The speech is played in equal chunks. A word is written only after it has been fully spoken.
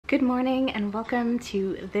Good morning and welcome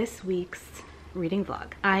to this week's reading vlog.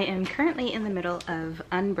 I am currently in the middle of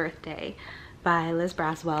Unbirthday by Liz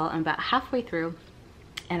Braswell. I'm about halfway through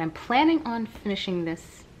and I'm planning on finishing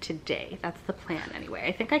this today. That's the plan anyway.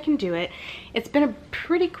 I think I can do it. It's been a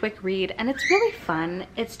pretty quick read and it's really fun.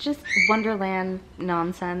 It's just Wonderland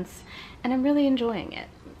nonsense and I'm really enjoying it.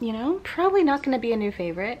 You know, probably not going to be a new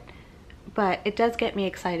favorite, but it does get me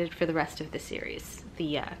excited for the rest of the series,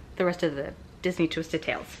 the rest of the Disney Twisted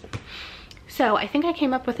Tales. So I think I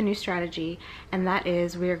came up with a new strategy, and that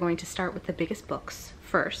is we are going to start with the biggest books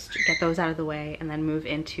first, get those out of the way, and then move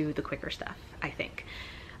into the quicker stuff, I think.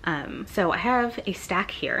 So I have a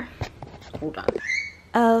stack here, hold on,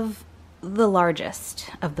 of the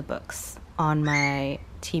largest of the books on my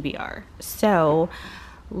TBR. So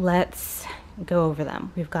let's go over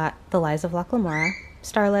them. We've got The Lies of Locke Lamora,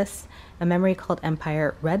 Starless, A Memory Called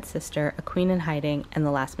Empire, Red Sister, A Queen in Hiding, and The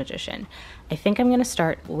Last Magician. I think I'm going to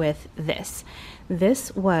start with this.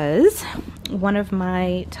 This was one of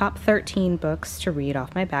my top 13 books to read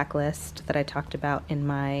off my backlist that I talked about in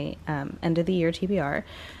my end of the year TBR.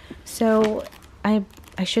 So I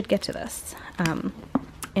should get to this.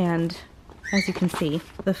 And as you can see,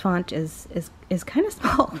 the font is kind of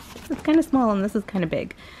small. It's kind of small, and this is kind of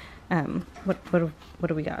big. What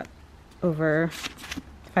do we got? Over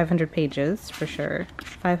 500 pages for sure.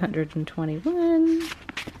 521,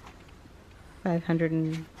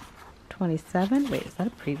 527. Wait, is that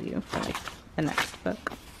a preview for like the next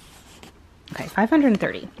book? Okay,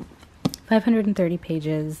 530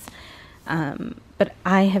 pages. But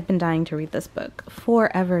I have been dying to read this book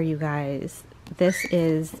forever, you guys. This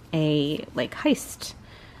is a like heist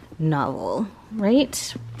novel,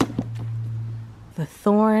 right? The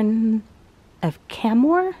Thorn of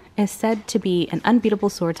Camor is said to be an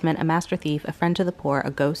unbeatable swordsman, a master thief, a friend to the poor,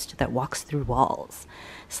 a ghost that walks through walls.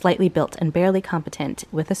 Slightly built and barely competent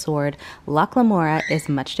with a sword, Locke Lamora is,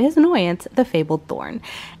 much to his annoyance, the fabled Thorn.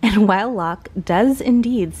 And while Locke does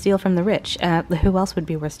indeed steal from the rich, who else would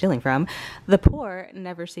be worth stealing from, the poor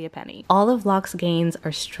never see a penny. All of Locke's gains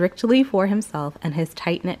are strictly for himself and his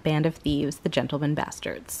tight-knit band of thieves, the Gentleman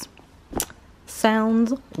Bastards.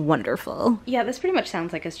 Sounds wonderful. Yeah, this pretty much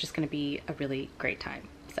sounds like it's just going to be a really great time.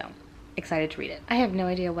 So, excited to read it. I have no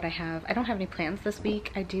idea what I have. I don't have any plans this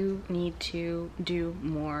week. I do need to do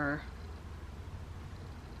more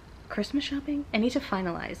Christmas shopping. I need to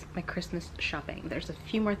finalize my Christmas shopping. There's a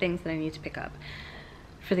few more things that I need to pick up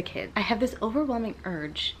for the kids. I have this overwhelming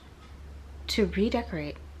urge to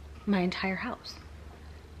redecorate my entire house.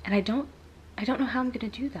 And I don't know how I'm going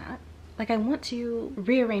to do that. Like, I want to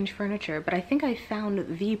rearrange furniture, but I think I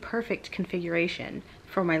found the perfect configuration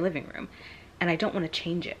for my living room, and I don't want to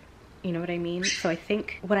change it. You know what I mean? So I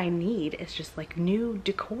think what I need is just like new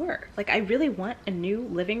decor. Like, I really want a new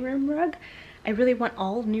living room rug. I really want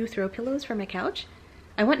all new throw pillows for my couch.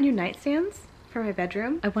 I want new nightstands for my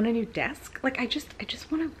bedroom. I want a new desk. Like, I just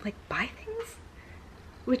want to like buy things,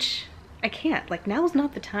 which I can't. Like, now's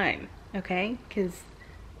not the time, okay? Because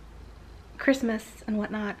Christmas and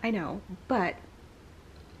whatnot, I know, but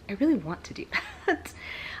I really want to do that.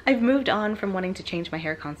 I've moved on from wanting to change my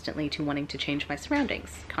hair constantly to wanting to change my surroundings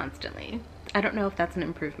constantly. I don't know if that's an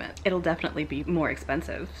improvement. It'll definitely be more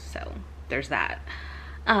expensive, so there's that.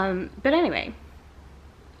 But anyway,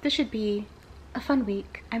 this should be a fun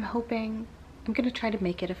week. I'm hoping. I'm gonna try to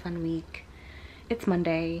make it a fun week. It's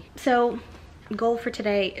Monday. So, goal for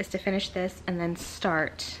today is to finish this and then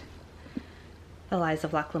start The Lies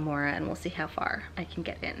of Locke Lamora, and we'll see how far I can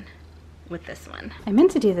get in with this one. I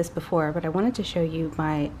meant to do this before, but I wanted to show you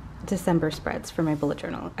my December spreads for my bullet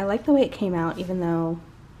journal. I like the way it came out, even though,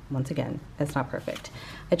 once again, it's not perfect.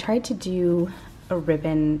 I tried to do a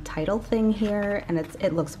ribbon title thing here, and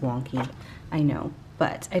it looks wonky, I know.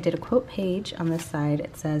 But I did a quote page on this side.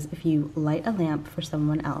 It says, if you light a lamp for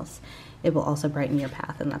someone else, it will also brighten your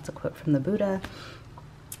path. And that's a quote from the Buddha.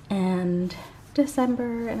 And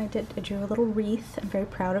December, and I drew a little wreath. I'm very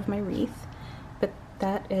proud of my wreath, but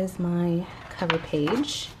that is my cover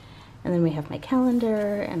page. And then we have my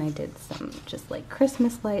calendar, and I did some just like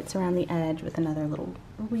Christmas lights around the edge with another little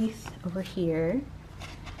wreath over here.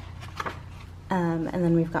 And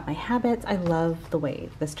then we've got my habits. I love the way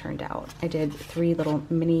this turned out. I did 3 little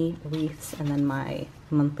mini wreaths and then my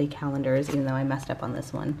monthly calendars, even though I messed up on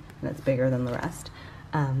this one and it's bigger than the rest.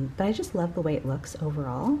 But I just love the way it looks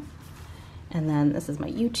overall. And then this is my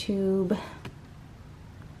YouTube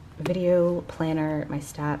video planner, my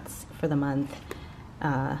stats for the month,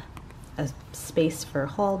 a space for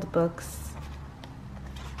hauled books,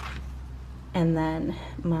 and then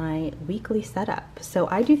my weekly setup. So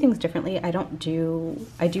I do things differently. I do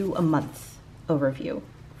a month overview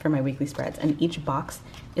for my weekly spreads, and each box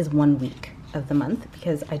is 1 week of the month,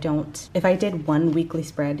 because if I did 1 weekly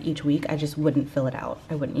spread each week, I just wouldn't fill it out.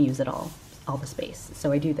 I wouldn't use it all the space.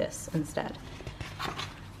 So I do this instead.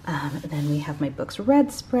 Then we have my books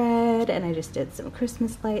red spread, and I just did some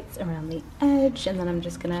Christmas lights around the edge, and then I'm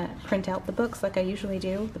just gonna print out the books like I usually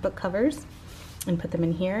do, the book covers, and put them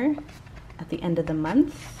in here at the end of the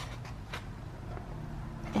month.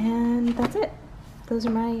 And that's it. Those are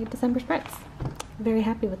my December spreads. Very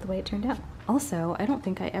happy with the way it turned out. Also, I don't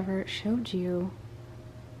think I ever showed you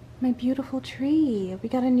my beautiful tree. We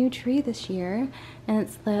got a new tree this year, and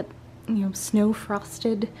it's that, you know, snow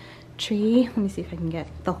frosted tree. Let me see if I can get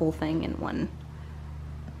the whole thing in one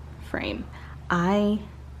frame. I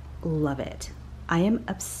love it. I am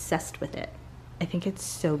obsessed with it. I think it's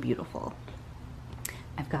so beautiful.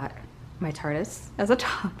 I've got my TARDIS as a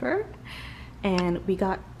topper, and we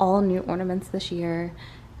got all new ornaments this year,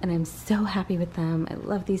 and I'm so happy with them. I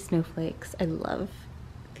love these snowflakes. I love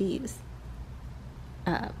these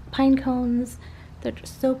pine cones. They're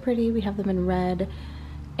just so pretty. We have them in red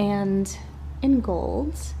and in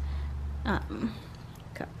gold.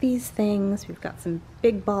 Got these things. We've got some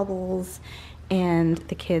big baubles, and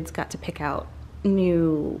the kids got to pick out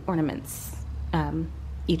new ornaments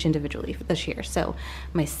each individually for this year. So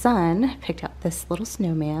my son picked out this little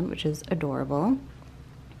snowman, which is adorable,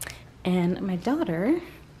 and my daughter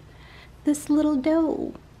this little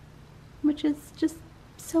doe, which is just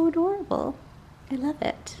so adorable. I love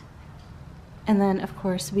it. And then of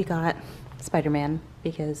course we got Spider-Man,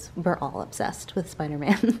 because we're all obsessed with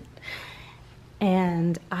Spider-Man.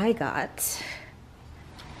 And I got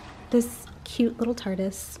this cute little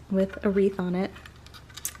TARDIS with a wreath on it,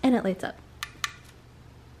 and it lights up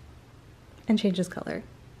and changes color.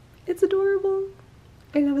 It's adorable.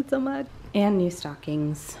 I love it so much. And new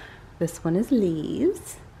stockings. This one is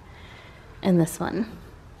Lee's, and this one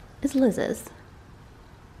is Liz's.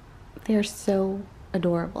 They are so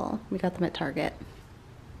adorable. We got them at Target.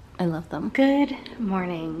 I love them. Good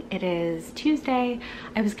morning. It is Tuesday.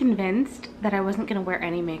 I was convinced that I wasn't gonna wear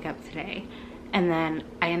any makeup today, and then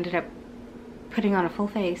I ended up putting on a full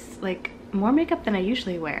face, like more makeup than I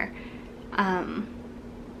usually wear,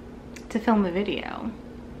 to film a video.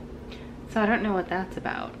 So I don't know what that's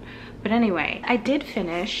about. But anyway, I did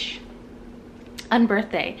finish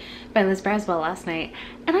Unbirthday by Liz Braswell last night,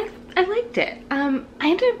 and I liked it. I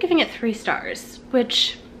ended up giving it 3 stars,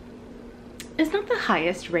 which is not the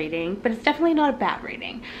highest rating, but it's definitely not a bad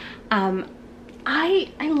rating. I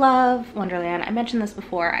love Wonderland. I mentioned this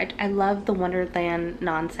before. I love the Wonderland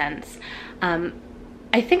Nonsence.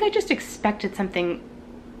 I think I just expected something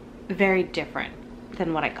very different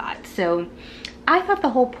than what I got. So I thought the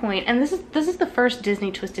whole point, and this is the first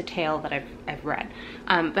Disney Twisted Tale that I've read,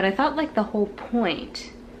 but I thought like the whole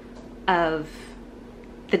point of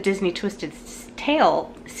the Disney Twisted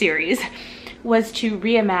Tale series was to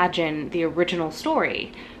reimagine the original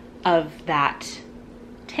story of that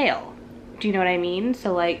tale. Do you know what I mean?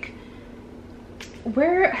 So like,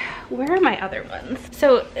 where are my other ones?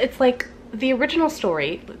 So it's like the original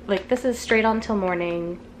story, like this is Straight On Till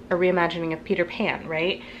Morning, a reimagining of Peter Pan,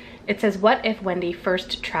 right? It says, what if Wendy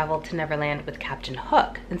first traveled to Neverland with Captain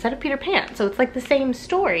Hook instead of Peter Pan? So it's like the same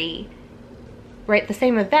story, right? The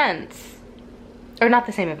same events, or not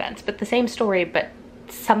the same events, but the same story, but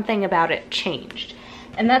something about it changed.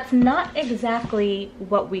 And that's not exactly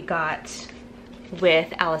what we got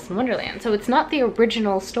with Alice in Wonderland. So it's not the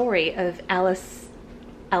original story of Alice's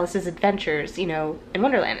adventures, you know, in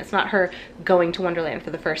Wonderland. It's not her going to Wonderland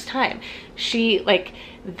for the first time.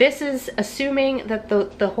 This is assuming that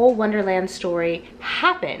the whole Wonderland story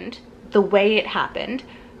happened the way it happened,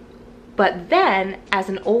 but then as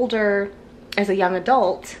a young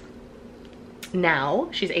adult, now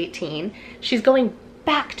she's 18, she's going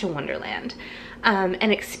back to Wonderland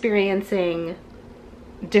and experiencing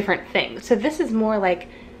different things. So this is more like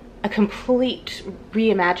a complete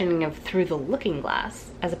reimagining of Through the Looking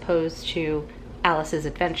Glass as opposed to Alice's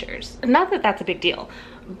adventures. Not that that's a big deal,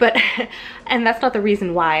 but and that's not the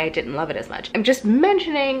reason why I didn't love it as much. I'm just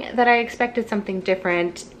mentioning that I expected something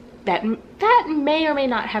different that may or may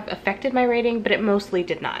not have affected my rating, but it mostly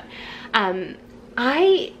did not.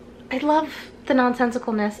 I love the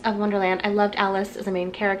nonsensicalness of Wonderland. I loved Alice as a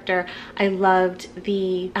main character. I loved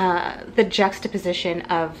the juxtaposition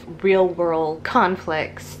of real world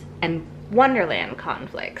conflicts and Wonderland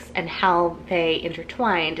conflicts and how they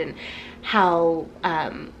intertwined, and how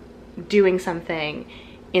doing something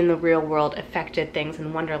in the real world affected things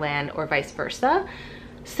in Wonderland or vice versa.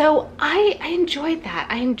 So I enjoyed that.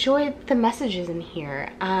 I enjoyed the messages in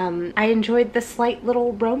here. I enjoyed the slight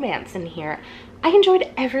little romance in here. I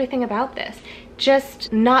enjoyed everything about this.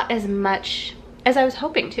 just not as much as I was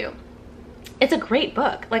hoping to. It's a great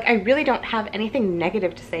book. Like, I really don't have anything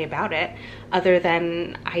negative to say about it other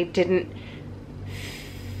than I didn't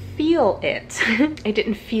feel it. I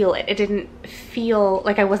didn't feel it. It didn't feel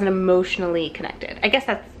like I wasn't emotionally connected. I guess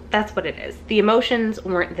that's what it is. The emotions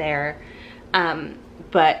weren't there,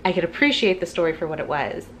 but I could appreciate the story for what it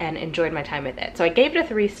was and enjoyed my time with it. So I gave it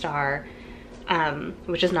a 3-star,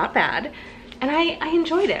 which is not bad, and I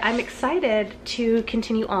enjoyed it. I'm excited to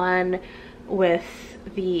continue on with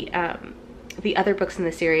the other books in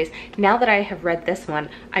the series. Now that I have read this one,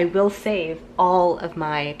 I will save all of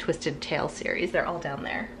my Twisted Tale series. They're all down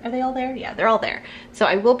there. Are they all there? Yeah, they're all there. So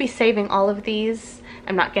I will be saving all of these.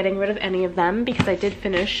 I'm not getting rid of any of them because I did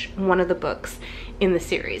finish one of the books in the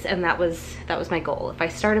series, and that was my goal. If I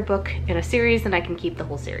start a book in a series, then I can keep the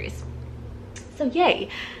whole series. So yay,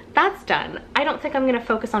 that's done. I don't think I'm gonna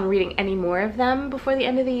focus on reading any more of them before the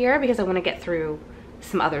end of the year because I want to get through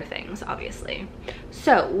some other things, obviously.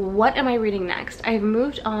 So what am I reading next? I've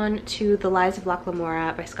moved on to The Lies of Locke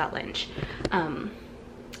Lamora by Scott Lynch.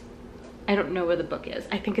 I don't know where the book is.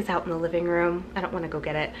 I think it's out in the living room. I don't want to go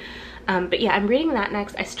get it. But yeah, I'm reading that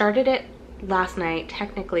next. I started it last night,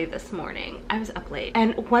 technically this morning. I was up late.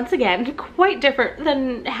 And once again, quite different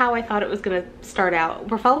than how I thought it was gonna start out.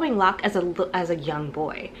 We're following Locke as a young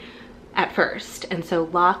boy at first. And so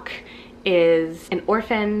Locke is an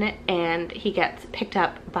orphan and he gets picked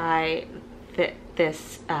up by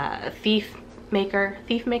this thief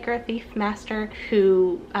master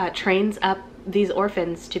who trains up these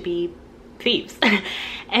orphans to be thieves.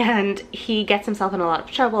 And he gets himself in a lot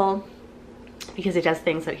of trouble because he does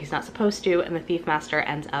things that he's not supposed to, and the thief master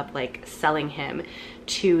ends up like selling him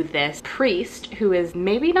to this priest who is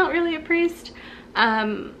maybe not really a priest.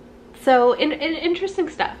 So interesting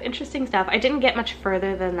stuff. I didn't get much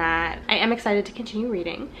further than that. I am excited to continue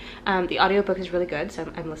reading. The audiobook is really good,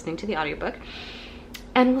 so I'm listening to the audiobook.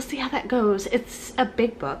 And we'll see how that goes. It's a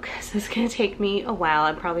big book, so it's gonna take me a while.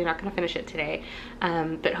 I'm probably not gonna finish it today,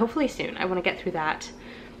 but hopefully soon. I wanna get through that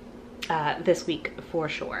this week for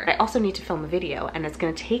sure. I also need to film a video, and it's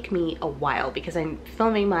gonna take me a while because I'm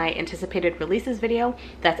filming my anticipated releases video.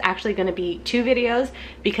 That's actually gonna be 2 videos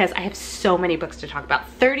because I have so many books to talk about.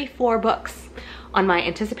 34 books on my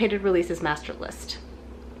anticipated releases master list.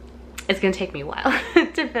 It's gonna take me a while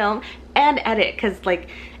to film and edit, because like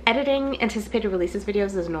editing anticipated releases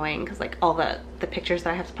videos is annoying because like all the pictures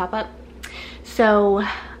that I have to pop up. So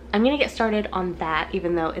I'm gonna get started on that,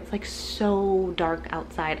 even though it's like so dark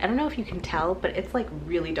outside. I don't know if you can tell, but it's like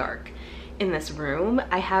really dark in this room.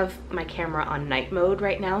 I have my camera on night mode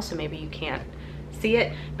right now, so maybe you can't see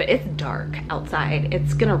it, but it's dark outside.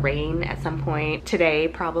 It's gonna rain at some point today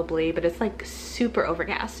probably, but it's like super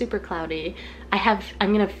overcast, super cloudy. I'm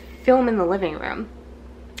gonna film in the living room,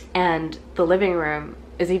 and the living room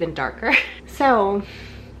is even darker. So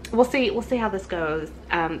we'll see how this goes.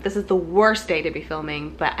 This is the worst day to be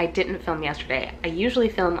filming, but I didn't film yesterday. I usually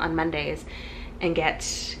film on Mondays and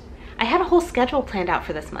I had a whole schedule planned out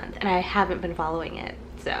for this month and I haven't been following it,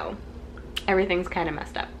 so everything's kind of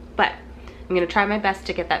messed up. But I'm gonna try my best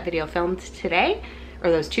to get that video filmed today,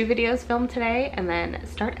 or those 2 videos filmed today, and then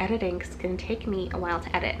start editing because it's gonna take me a while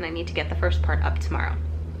to edit and I need to get the first part up tomorrow.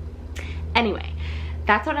 Anyway,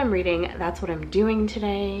 that's what I'm reading, that's what I'm doing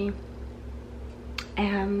today,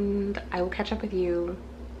 and I will catch up with you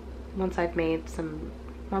once I've made some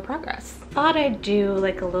more progress. Thought I'd do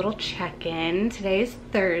like a little check-in. Today's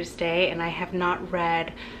Thursday and I have not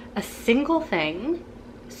read a single thing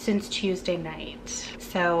since Tuesday night.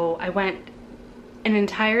 So I went an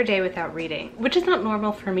entire day without reading, which is not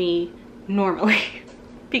normal for me normally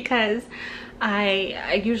because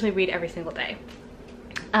I usually read every single day.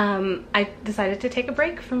 I decided to take a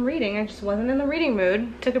break from reading. I just wasn't in the reading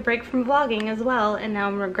mood. Took a break from vlogging as well, and now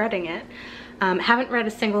I'm regretting it. Haven't read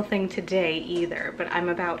a single thing today either, but I'm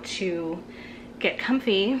about to get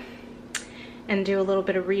comfy and do a little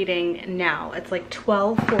bit of reading now. It's like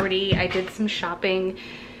 12:40. I did some shopping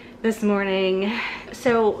this morning.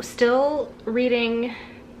 So still reading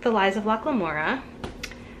The Lies of Locke Lamora.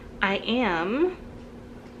 I am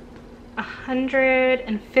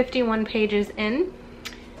 151 pages in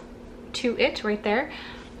to it right there.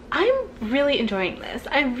 I'm really enjoying this.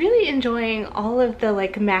 I'm really enjoying all of the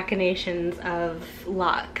like machinations of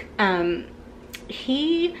Locke.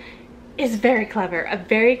 He is very clever, a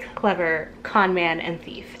very clever con man and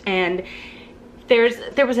thief. And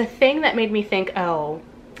there was a thing that made me think, oh,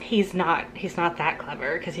 he's not that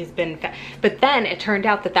clever because he's been but then it turned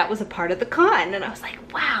out that was a part of the con, and I was like,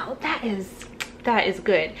 wow, that is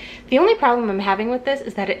good. The only problem I'm having with this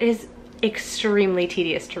is that it is extremely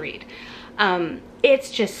tedious to read.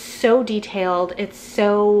 It's just so detailed. It's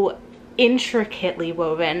so intricately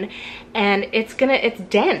woven, and it's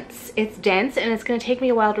dense. It's dense, and it's gonna take me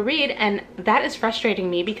a while to read, and that is frustrating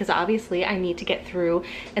me because obviously I need to get through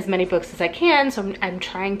as many books as I can, so I'm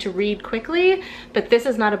trying to read quickly, but this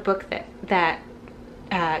is not a book that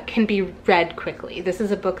can be read quickly. This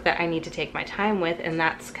is a book that I need to take my time with, and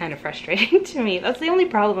that's kind of frustrating to me. That's the only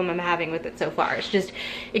problem I'm having with it so far. It's just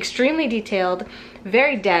extremely detailed,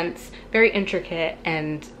 very dense, very intricate,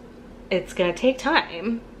 and it's gonna take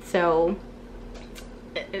time. So,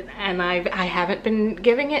 and I haven't been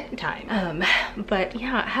giving it time. But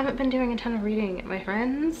yeah, I haven't been doing a ton of reading, my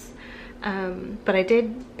friends. But I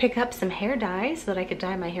did pick up some hair dye so that I could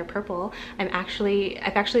dye my hair purple. I've actually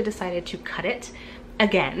decided to cut it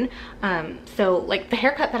again. So like the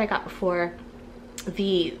haircut that I got before,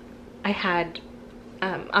 I had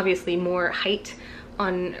obviously more height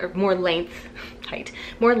on, or more length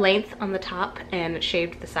on the top and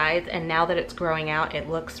shaved the sides, and now that it's growing out, it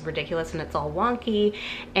looks ridiculous and it's all wonky,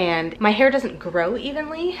 and my hair doesn't grow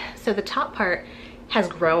evenly, so the top part has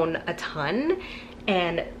grown a ton,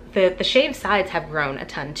 and the shaved sides have grown a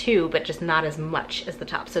ton too, but just not as much as the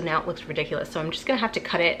top, so now it looks ridiculous. So I'm just gonna have to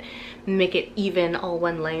cut it, make it even, all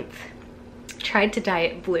one length. Tried to dye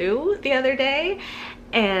it blue the other day,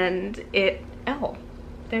 and oh,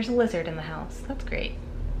 there's a lizard in the house. That's great.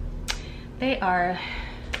 They're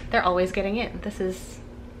always getting in. This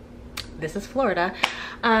is Florida.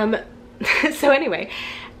 So anyway,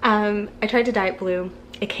 I tried to dye it blue.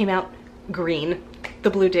 It came out green. The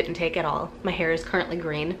blue didn't take at all. My hair is currently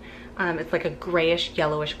green. It's like a grayish,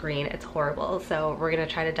 yellowish green. It's horrible. So we're gonna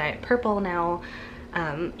try to dye it purple now,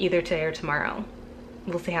 either today or tomorrow.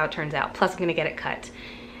 We'll see how it turns out. Plus I'm gonna get it cut,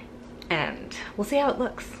 and we'll see how it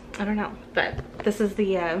looks. I don't know, but this is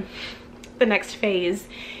the next phase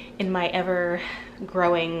in my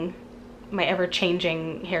ever-growing, my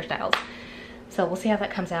ever-changing hairstyles. So we'll see how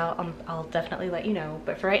that comes out. I'll definitely let you know.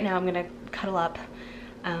 But for right now, I'm gonna cuddle up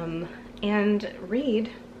and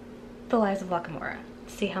read The Lies of Lockamora.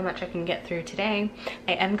 See how much I can get through today.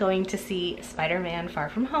 I am going to see Spider-Man Far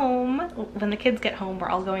From Home. When the kids get home, we're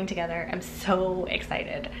all going together. I'm so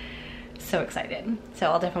excited. So excited.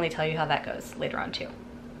 So I'll definitely tell you how that goes later on too.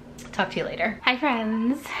 Talk to you later. Hi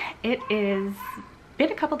friends. It is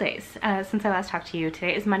been a couple days since I last talked to you.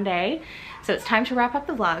 Today is Monday, so it's time to wrap up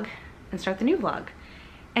the vlog and start the new vlog.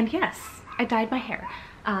 And yes, I dyed my hair.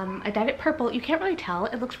 I dyed it purple. You can't really tell.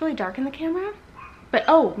 It looks really dark in the camera, but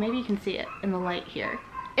oh, maybe you can see it in the light here.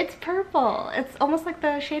 It's purple. It's almost like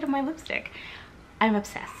the shade of my lipstick. I'm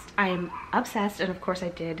obsessed. I'm obsessed, and of course I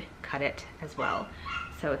did cut it as well.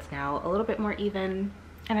 So it's now a little bit more even,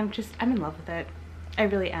 and I'm in love with it. I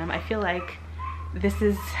really am. I feel like this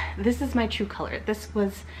is my true color. This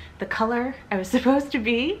was the color I was supposed to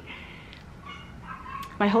be.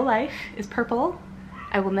 My whole life is purple.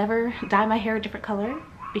 I will never dye my hair a different color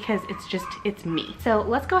because it's me. So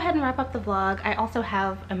let's go ahead and wrap up the vlog. I also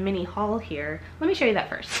have a mini haul here. Let me show you that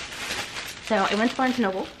first. So I went to Barnes &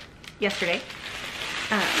 Noble yesterday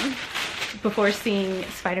before seeing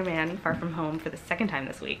Spider-Man Far From Home for the second time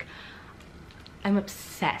this week. I'm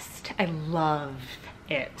obsessed. I love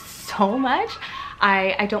it so much.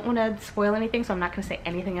 I don't want to spoil anything, so I'm not going to say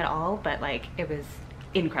anything at all, but like, it was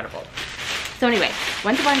incredible. So anyway,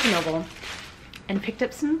 went to Barnes & Noble and picked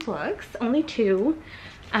up some books, only two.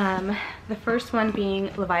 The first one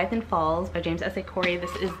being Leviathan Falls by James S.A. Corey.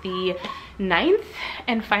 This is the 9th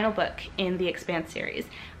and final book in the Expanse series.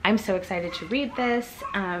 I'm so excited to read this.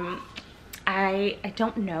 I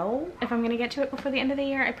don't know if I'm gonna get to it before the end of the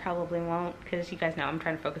year. I probably won't, because you guys know I'm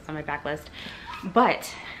trying to focus on my backlist,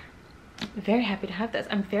 but I'm very happy to have this.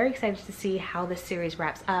 I'm very excited to see how this series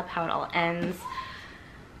wraps up, how it all ends.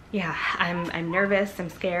 Yeah, I'm nervous, I'm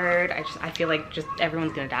scared. I feel like just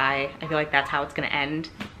everyone's gonna die. I feel like that's how it's gonna end.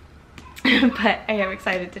 But I am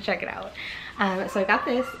excited to check it out. So I got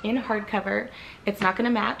this in hardcover. It's not gonna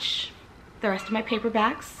match the rest of my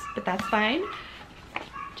paperbacks, but that's fine.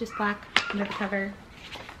 Just black under the cover.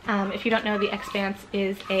 If you don't know, The Expanse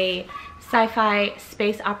is a sci-fi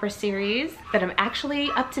space opera series that I'm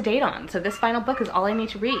actually up to date on. So this final book is all I need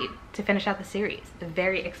to read to finish out the series.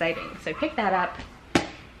 Very exciting. So I picked that up.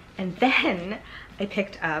 And then I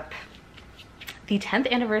picked up the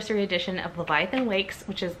 10th anniversary edition of Leviathan Wakes,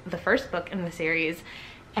 which is the first book in the series.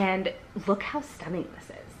 And look how stunning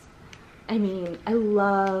this is. I mean, I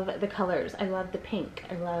love the colors. I love the pink.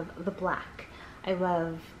 I love the black. I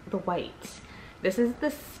love the white. This is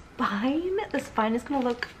the spine. The spine is gonna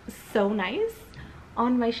look so nice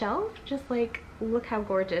on my shelf. Just like, look how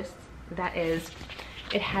gorgeous that is.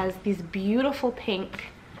 It has these beautiful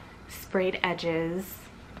pink sprayed edges.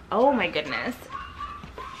 oh my goodness,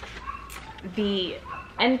 the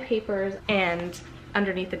end papers and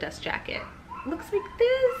underneath the dust jacket looks like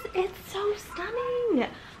this. It's so stunning.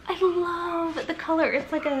 I love the color.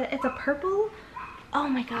 It's like it's a purple. Oh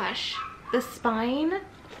my gosh. The spine,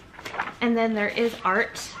 and then there is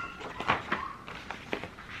art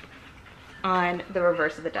on the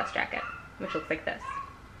reverse of the dust jacket, which looks like this.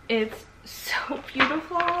 It's so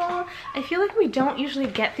beautiful. I feel like we don't usually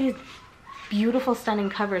get these beautiful, stunning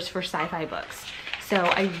covers for sci-fi books. So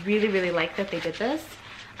I really, really like that they did this.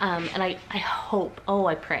 And I hope, oh,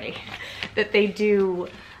 I pray that they do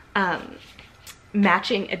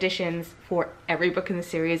matching editions for every book in the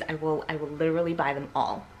series. I will literally buy them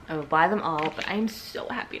all. I will buy them all, but I'm so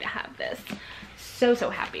happy to have this. So, so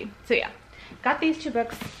happy. So yeah, got these 2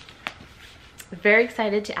 books. Very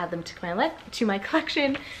excited to add them to my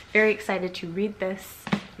collection. Very excited to read this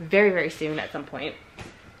very, very soon at some point.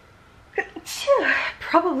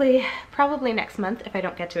 Probably next month if I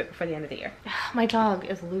don't get to it before the end of the year. My dog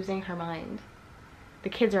is losing her mind. The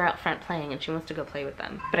kids are out front playing and she wants to go play with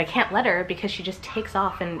them. But I can't let her because she just takes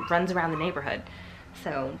off and runs around the neighborhood.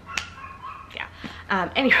 So, yeah.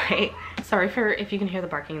 Anyway, sorry for if you can hear the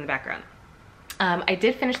barking in the background. I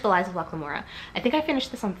did finish The Lies of Locke Lamora. I think I finished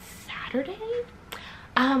this on Saturday.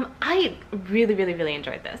 I really, really, really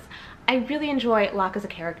enjoyed this. I really enjoy Locke as a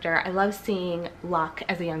character. I love seeing Locke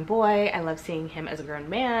as a young boy. I love seeing him as a grown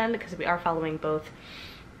man because we are following both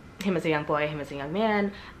him as a young boy, him as a young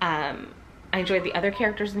man. I enjoyed the other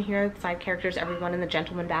characters in here, the side characters, everyone in the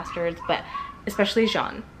Gentleman Bastards, but especially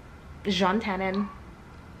Jean. Jean Tannen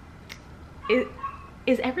is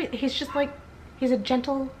he's just like, he's a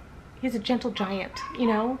gentle giant, you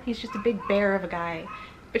know? He's just a big bear of a guy,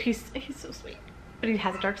 but he's so sweet. But he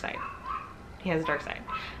has a dark side. He has a dark side.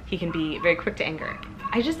 He can be very quick to anger.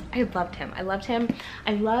 I loved him. I loved him.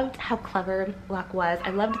 I loved how clever Locke was.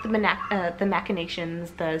 I loved the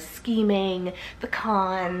machinations, the scheming, the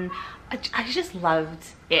con. I just loved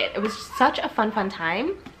it. It was such a fun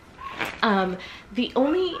time. The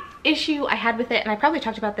only issue I had with it, and I probably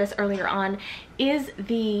talked about this earlier on, is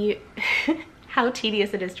the how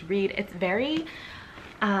tedious it is to read. It's very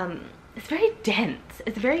dense.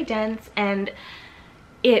 It's very dense, and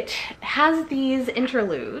it has these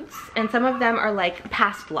interludes, and some of them are like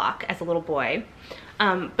past Locke as a little boy,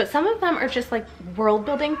 but some of them are just like world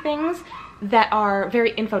building things that are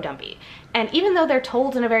very info dumpy. And even though they're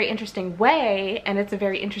told in a very interesting way, and it's a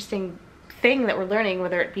very interesting thing that we're learning,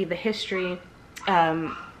 whether it be the history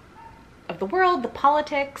of the world, the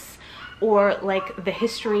politics, or like the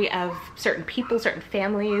history of certain people, certain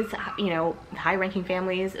families, you know, high-ranking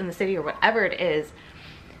families in the city or whatever it is,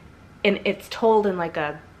 and it's told in like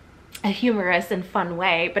a humorous and fun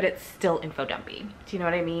way, but it's still info dumpy. Do you know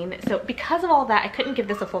what I mean? So because of all that, I couldn't give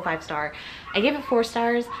this a full 5 star. I gave it 4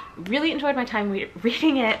 stars. Really enjoyed my time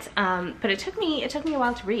reading it, but it took me a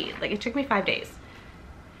while to read. Like, it took me 5 days.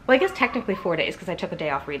 Well, I guess technically 4 days because I took a day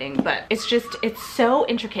off reading, but it's so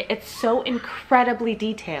intricate. It's so incredibly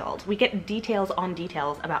detailed. We get details on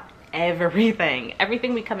details about everything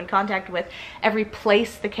we come in contact with, every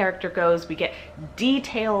place the character goes. We get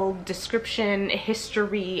detailed description,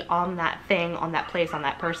 history on that thing, on that place, on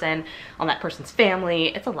that person, on that person's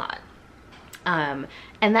family. It's a lot, and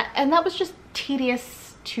that was just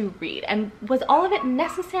tedious to read. And was all of it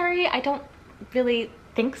necessary? I don't really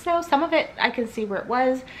think so. Some of it I can see where it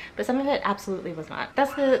was, but some of it absolutely was not.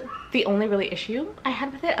 That's the only really issue I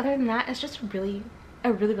had with it. Other than that, it's just a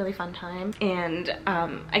really fun time. And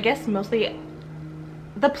I guess mostly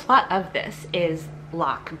the plot of this is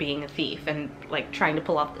Locke being a thief and like trying to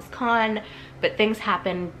pull off this con, but things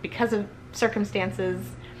happen because of circumstances.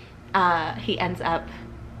 He ends up,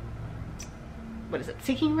 what is it,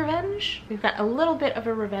 seeking revenge? We've got a little bit of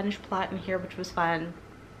a revenge plot in here, which was fun.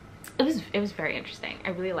 It was very interesting. I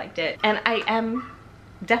really liked it, and I am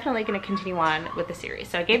definitely going to continue on with the series.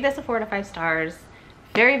 So I gave this a 4 to 5 stars.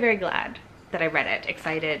 Very, very glad that I read it.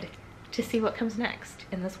 Excited to see what comes next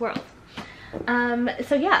in this world.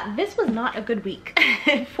 So yeah, this was not a good week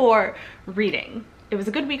for reading. It was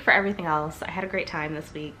a good week for everything else. I had a great time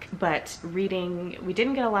this week, but reading, we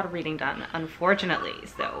didn't get a lot of reading done, unfortunately.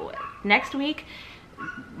 So next week,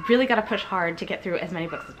 really got to push hard to get through as many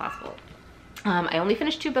books as possible. I only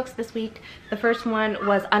finished 2 books this week. The first one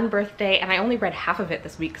was Unbirthday, and I only read half of it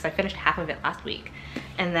this week because I finished half of it last week.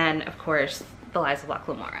 And then, of course, The Lies of Locke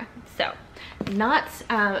Lamora. So, not,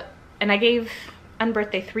 and I gave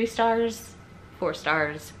Unbirthday 3 stars, 4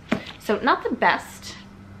 stars. So, not the best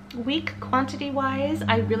week quantity-wise.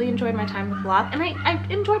 I really enjoyed my time with Locke, and I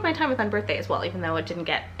enjoyed my time with Unbirthday as well, even though it didn't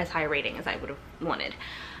get as high a rating as I would have wanted.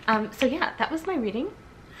 So yeah, that was my reading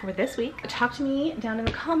for this week. Talk to me down in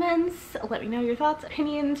the comments. Let me know your thoughts,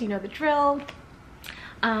 opinions, you know the drill.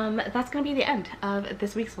 That's gonna be the end of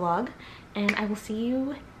this week's vlog, and I will see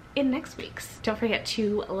you in next week's. Don't forget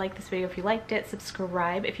to like this video if you liked it,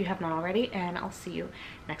 subscribe if you have not already, and I'll see you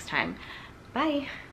next time. Bye.